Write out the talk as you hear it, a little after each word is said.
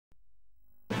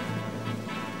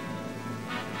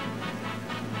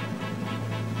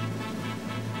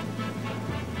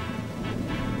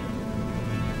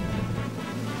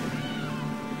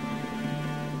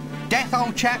death,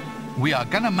 old chap. We are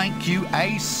gonna make you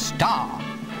a star.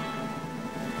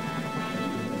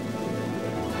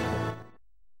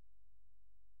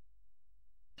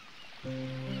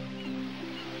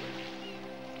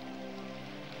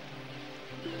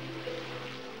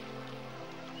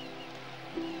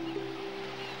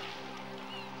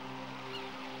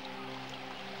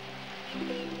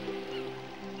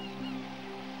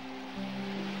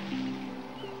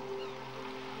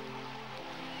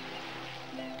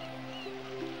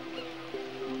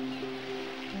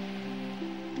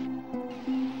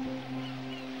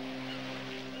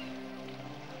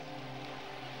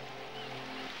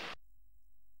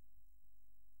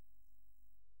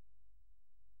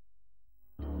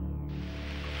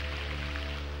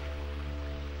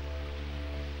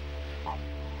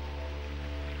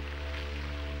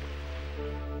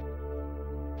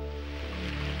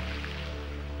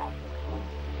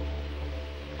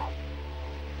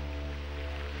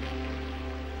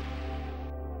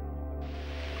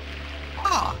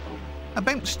 Ah, a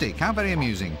bent stick. How very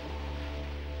amusing.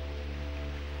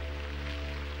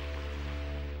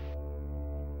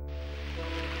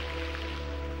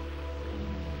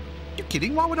 You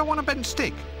kidding? Why would I want a bent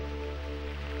stick?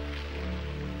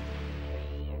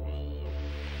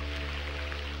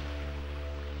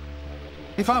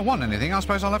 If I want anything, I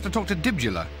suppose I'll have to talk to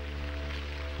Dibula.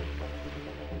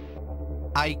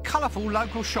 A colourful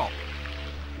local shop.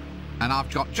 And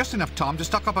I've got just enough time to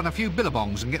stock up on a few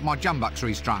billabongs and get my jumbucks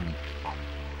restrung.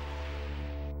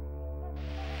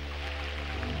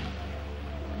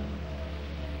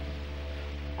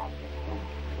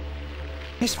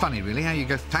 It's funny, really, how you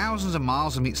go thousands of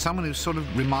miles and meet someone who sort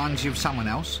of reminds you of someone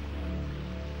else.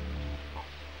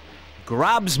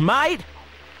 Grubs, mate?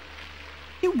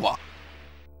 You what?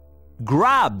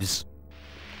 Grubs.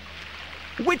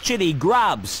 Witchetty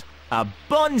grubs. A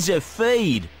bonza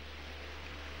feed.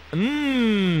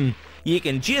 You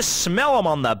can just smell 'em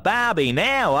on the barbie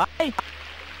now, eh?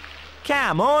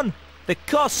 Come on, the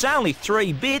cost's only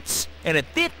 3 bits, and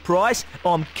at that price,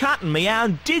 I'm cutting me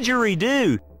own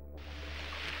didgeridoo.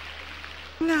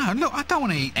 No, look, I don't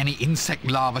want to eat any insect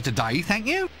larvae today, thank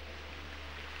you.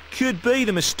 Could be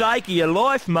the mistake of your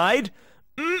life, mate.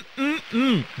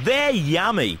 They're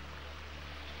yummy.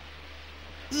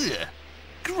 Ugh,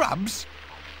 grubs?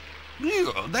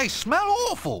 Ugh, they smell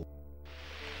awful.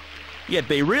 You'd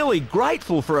be really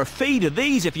grateful for a feed of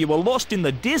these if you were lost in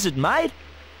the desert, mate.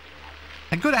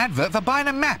 A good advert for buying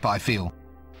a map, I feel.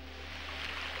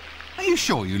 Are you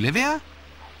sure you live here?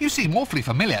 You seem awfully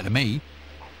familiar to me.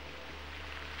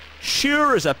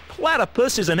 Sure as a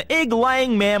platypus is an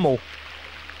egg-laying mammal.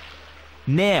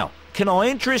 Now, can I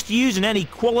interest you in any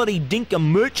quality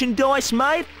dinkum merchandise,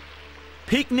 mate?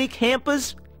 Picnic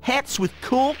hampers, hats with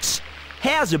corks.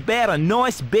 How's about a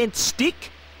nice bent stick?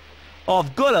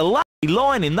 I've got a lovely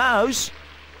line in those.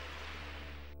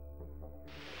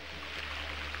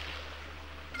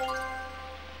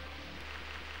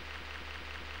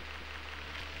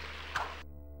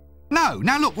 No,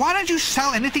 now look, why don't you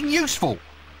sell anything useful?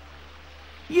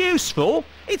 Useful?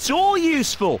 It's all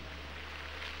useful.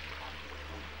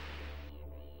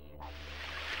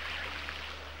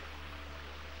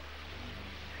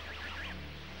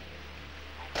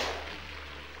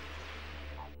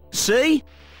 See?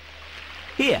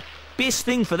 Here, best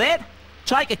thing for that,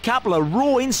 take a couple of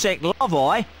raw insect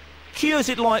larvae, cures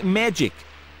it like magic.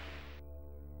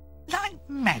 Like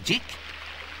magic?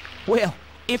 Well,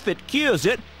 if it cures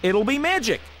it, it'll be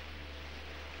magic.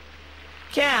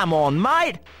 Come on,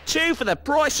 mate, 2 for the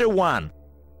price of 1.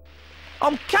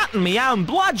 I'm cutting me own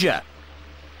bludger.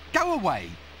 Go away.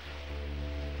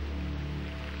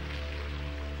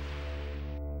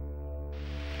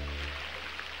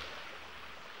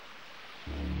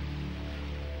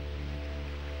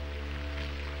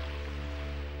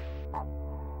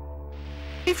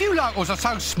 If you locals are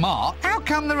so smart, how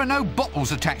come there are no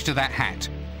bottles attached to that hat?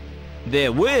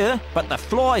 There were, but the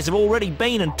flies have already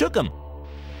been and took 'em.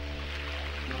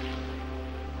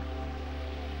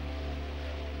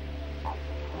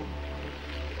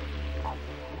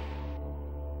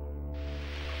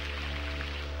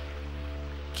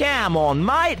 Come on,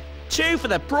 mate, 2 for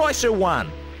the price of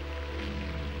 1.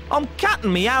 I'm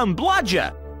cutting me own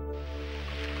bludger.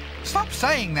 Stop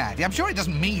saying that. I'm sure it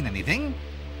doesn't mean anything.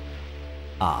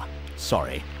 Ah,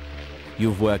 sorry.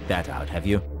 You've worked that out, have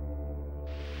you?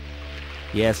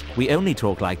 Yes, we only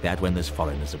talk like that when there's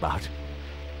foreigners about.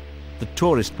 The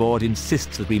tourist board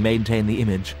insists that we maintain the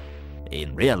image.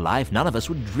 In real life, none of us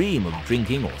would dream of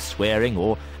drinking or swearing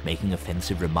or making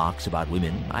offensive remarks about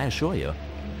women, I assure you.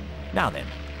 Now then,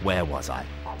 where was I?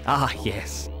 Ah,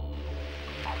 yes.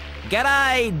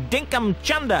 G'day, Dinkum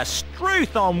Chunder.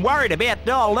 Struth, I'm worried about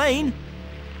Darlene.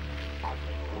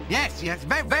 Yes,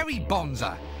 very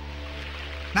bonza.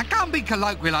 Now go and be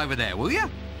colloquial over there, will you?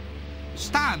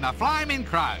 Stand the flaming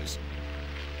crows.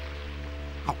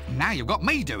 Oh, now you've got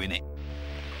me doing it.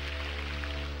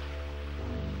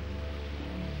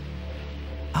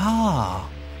 Ah,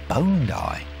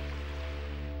 Bondi.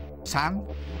 Sun,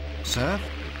 surf,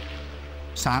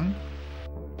 sun,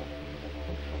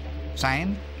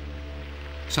 sand,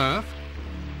 surf,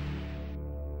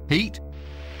 heat,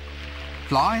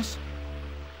 flies,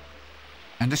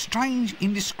 and a strange,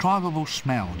 indescribable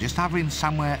smell just hovering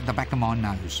somewhere at the back of my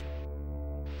nose.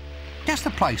 Just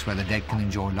the place where the dead can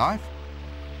enjoy life.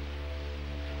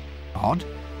 Odd.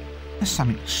 There's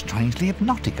something strangely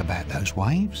hypnotic about those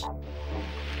waves.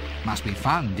 Must be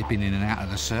fun dipping in and out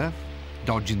of the surf,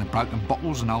 dodging the broken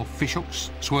bottles and old fish hooks,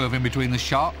 swerving between the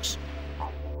sharks.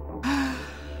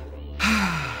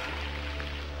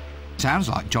 Sounds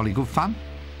like jolly good fun.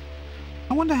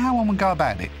 I wonder how one would go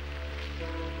about it.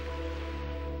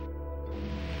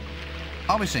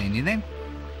 I'll be seeing you then.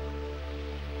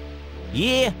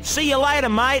 Yeah, see you later,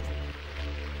 mate.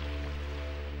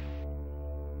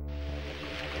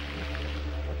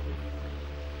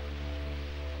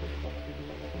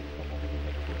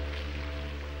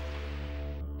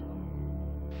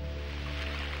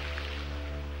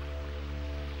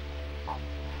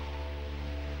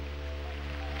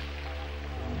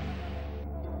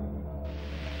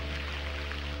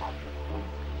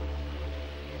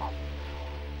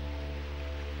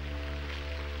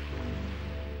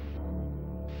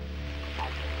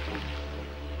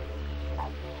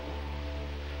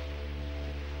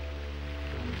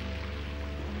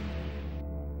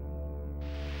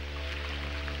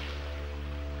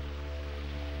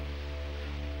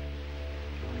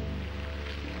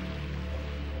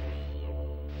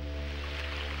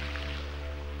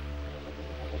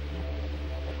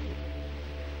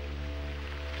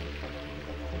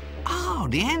 Oh,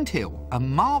 the anthill, a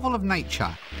marvel of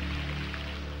nature.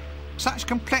 Such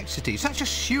complexity, such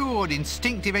assured,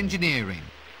 instinctive engineering.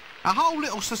 A whole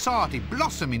little society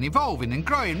blossoming, evolving and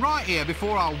growing right here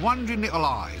before our wondering little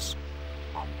eyes.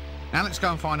 Now let's go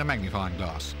and find a magnifying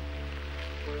glass.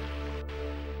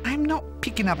 I'm not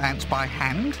picking up ants by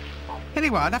hand.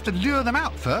 Anyway, I'd have to lure them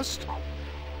out first.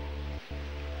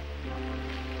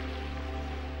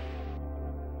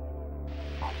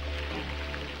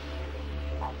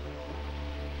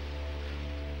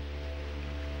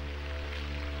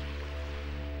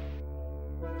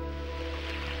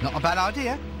 Not a bad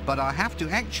idea, but I have to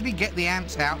actually get the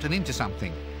ants out and into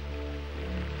something.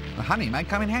 The honey may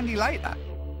come in handy later.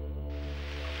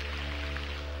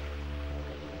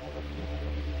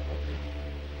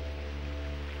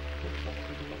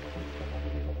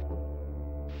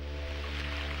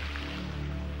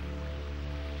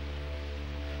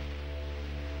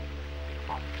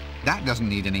 That doesn't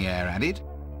need any air added.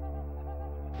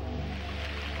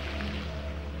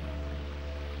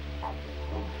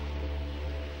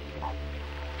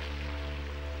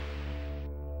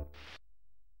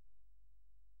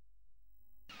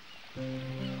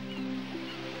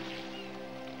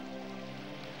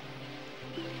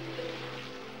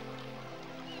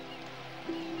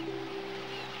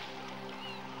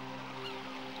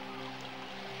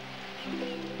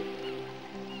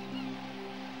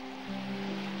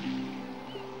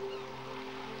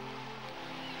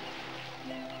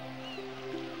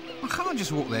 I can't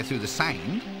just walk there through the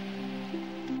sand.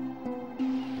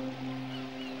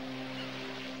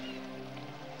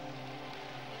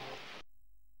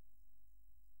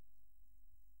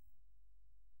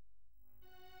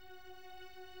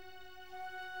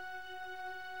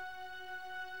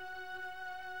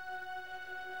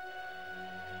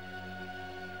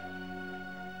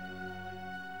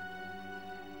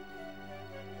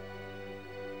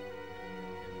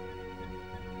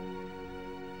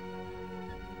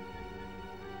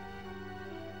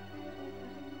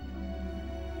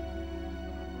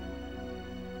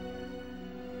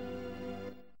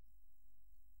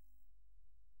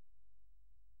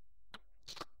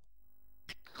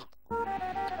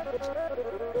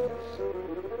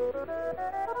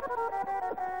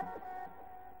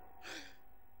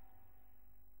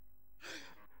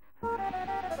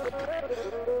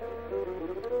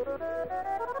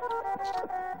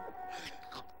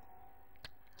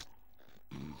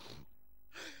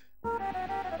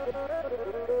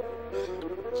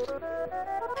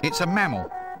 It's a mammal.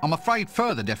 I'm afraid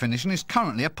further definition is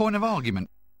currently a point of argument.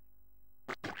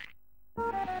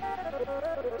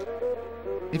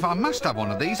 If I must have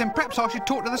one of these, then perhaps I should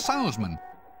talk to the salesman.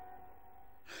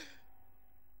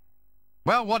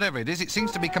 Well, whatever it is, it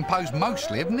seems to be composed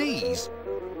mostly of knees.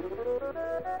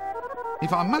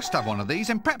 If I must have one of these,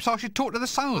 then perhaps I should talk to the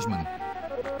salesman.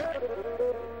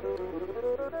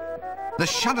 The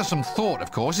shuddersome thought,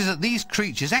 of course, is that these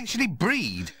creatures actually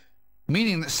breed,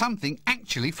 meaning that something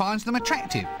actually finds them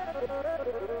attractive.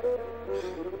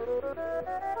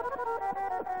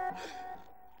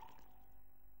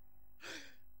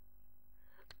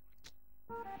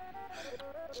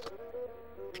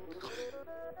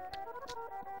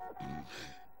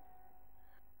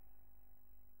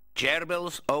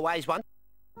 Gerbils always want?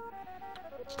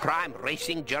 Prime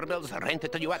racing gerbils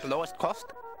rented to you at lowest cost?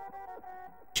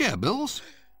 Gerbils?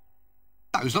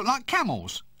 Those look like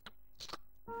camels.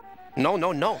 No,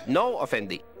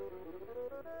 Effendi.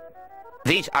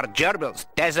 These are gerbils,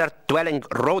 desert-dwelling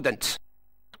rodents.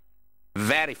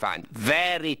 Very fine,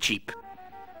 very cheap.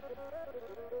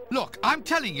 Look, I'm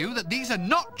telling you that these are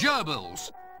not gerbils.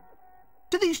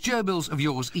 Do these gerbils of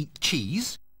yours eat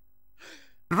cheese?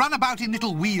 Run about in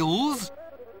little wheels?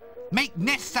 Make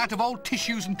nests out of old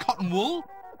tissues and cotton wool?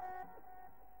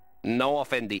 No,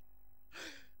 Effendi.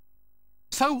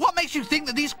 So what makes you think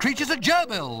that these creatures are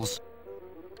gerbils?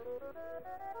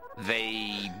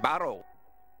 They burrow.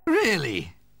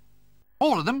 Really?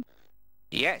 All of them?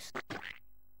 Yes.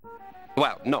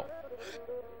 Well, no.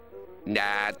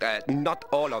 Not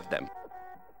all of them.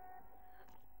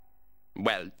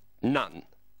 Well, none,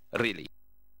 really.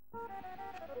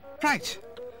 Right.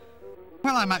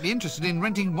 Well, I might be interested in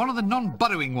renting one of the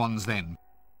non-burrowing ones then.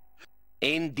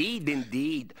 Indeed,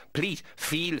 indeed. Please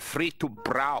feel free to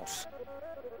browse.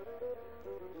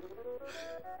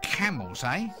 Camels,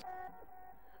 eh?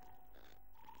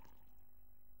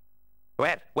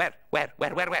 Where?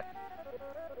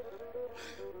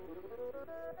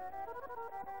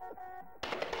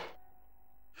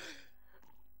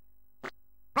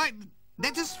 Right,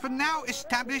 let us for now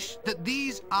establish that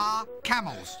these are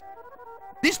camels.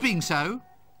 This being so,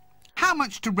 how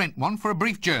much to rent one for a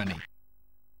brief journey?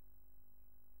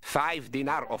 5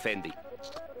 dinar, Effendi.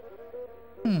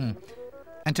 And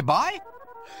to buy?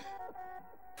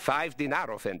 5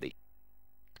 dinar, Effendi.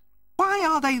 Why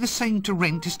are they the same to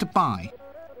rent as to buy?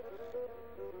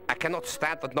 I cannot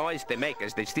stand the noise they make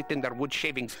as they sit in their wood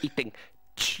shavings eating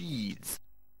cheese.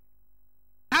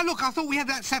 Now look, I thought we had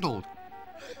that settled.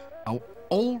 Oh,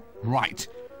 all right.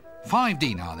 5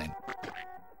 dinar then.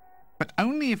 But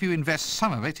only if you invest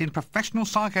some of it in professional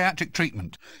psychiatric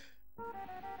treatment.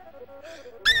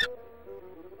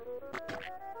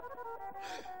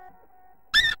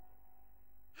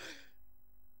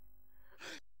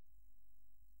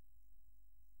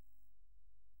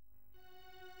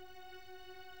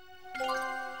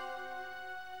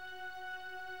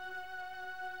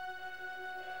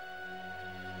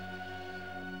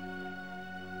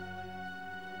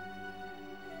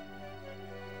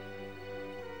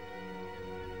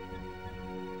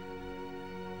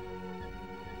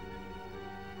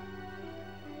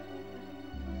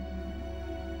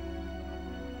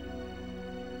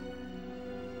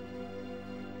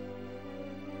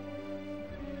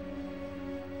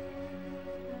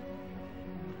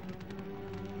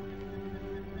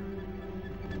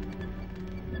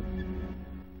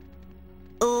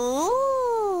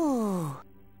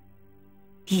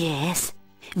 Yes,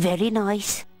 very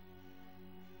nice.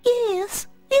 Yes.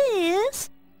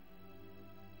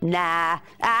 Nah,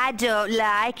 I don't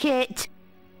like it.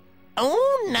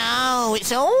 Oh no,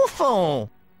 it's awful.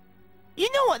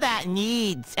 You know what that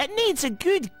needs? It needs a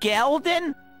good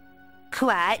gelding.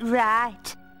 Quite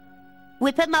right.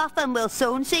 Whip 'em off and we'll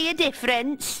soon see a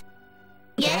difference.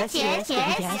 Yes.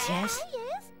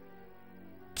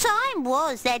 Time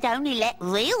was they'd only let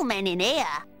real men in here.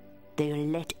 They'll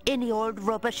let any old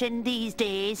rubbish in these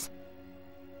days.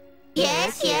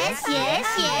 Yes.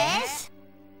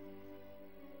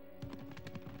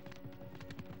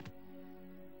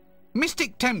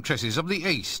 Mystic temptresses of the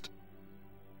East.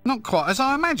 Not quite as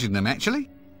I imagined them, actually.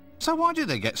 So why do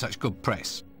they get such good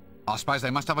press? I suppose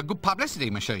they must have a good publicity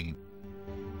machine.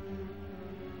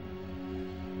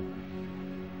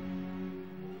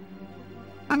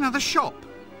 Another shop.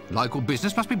 Local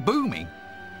business must be booming.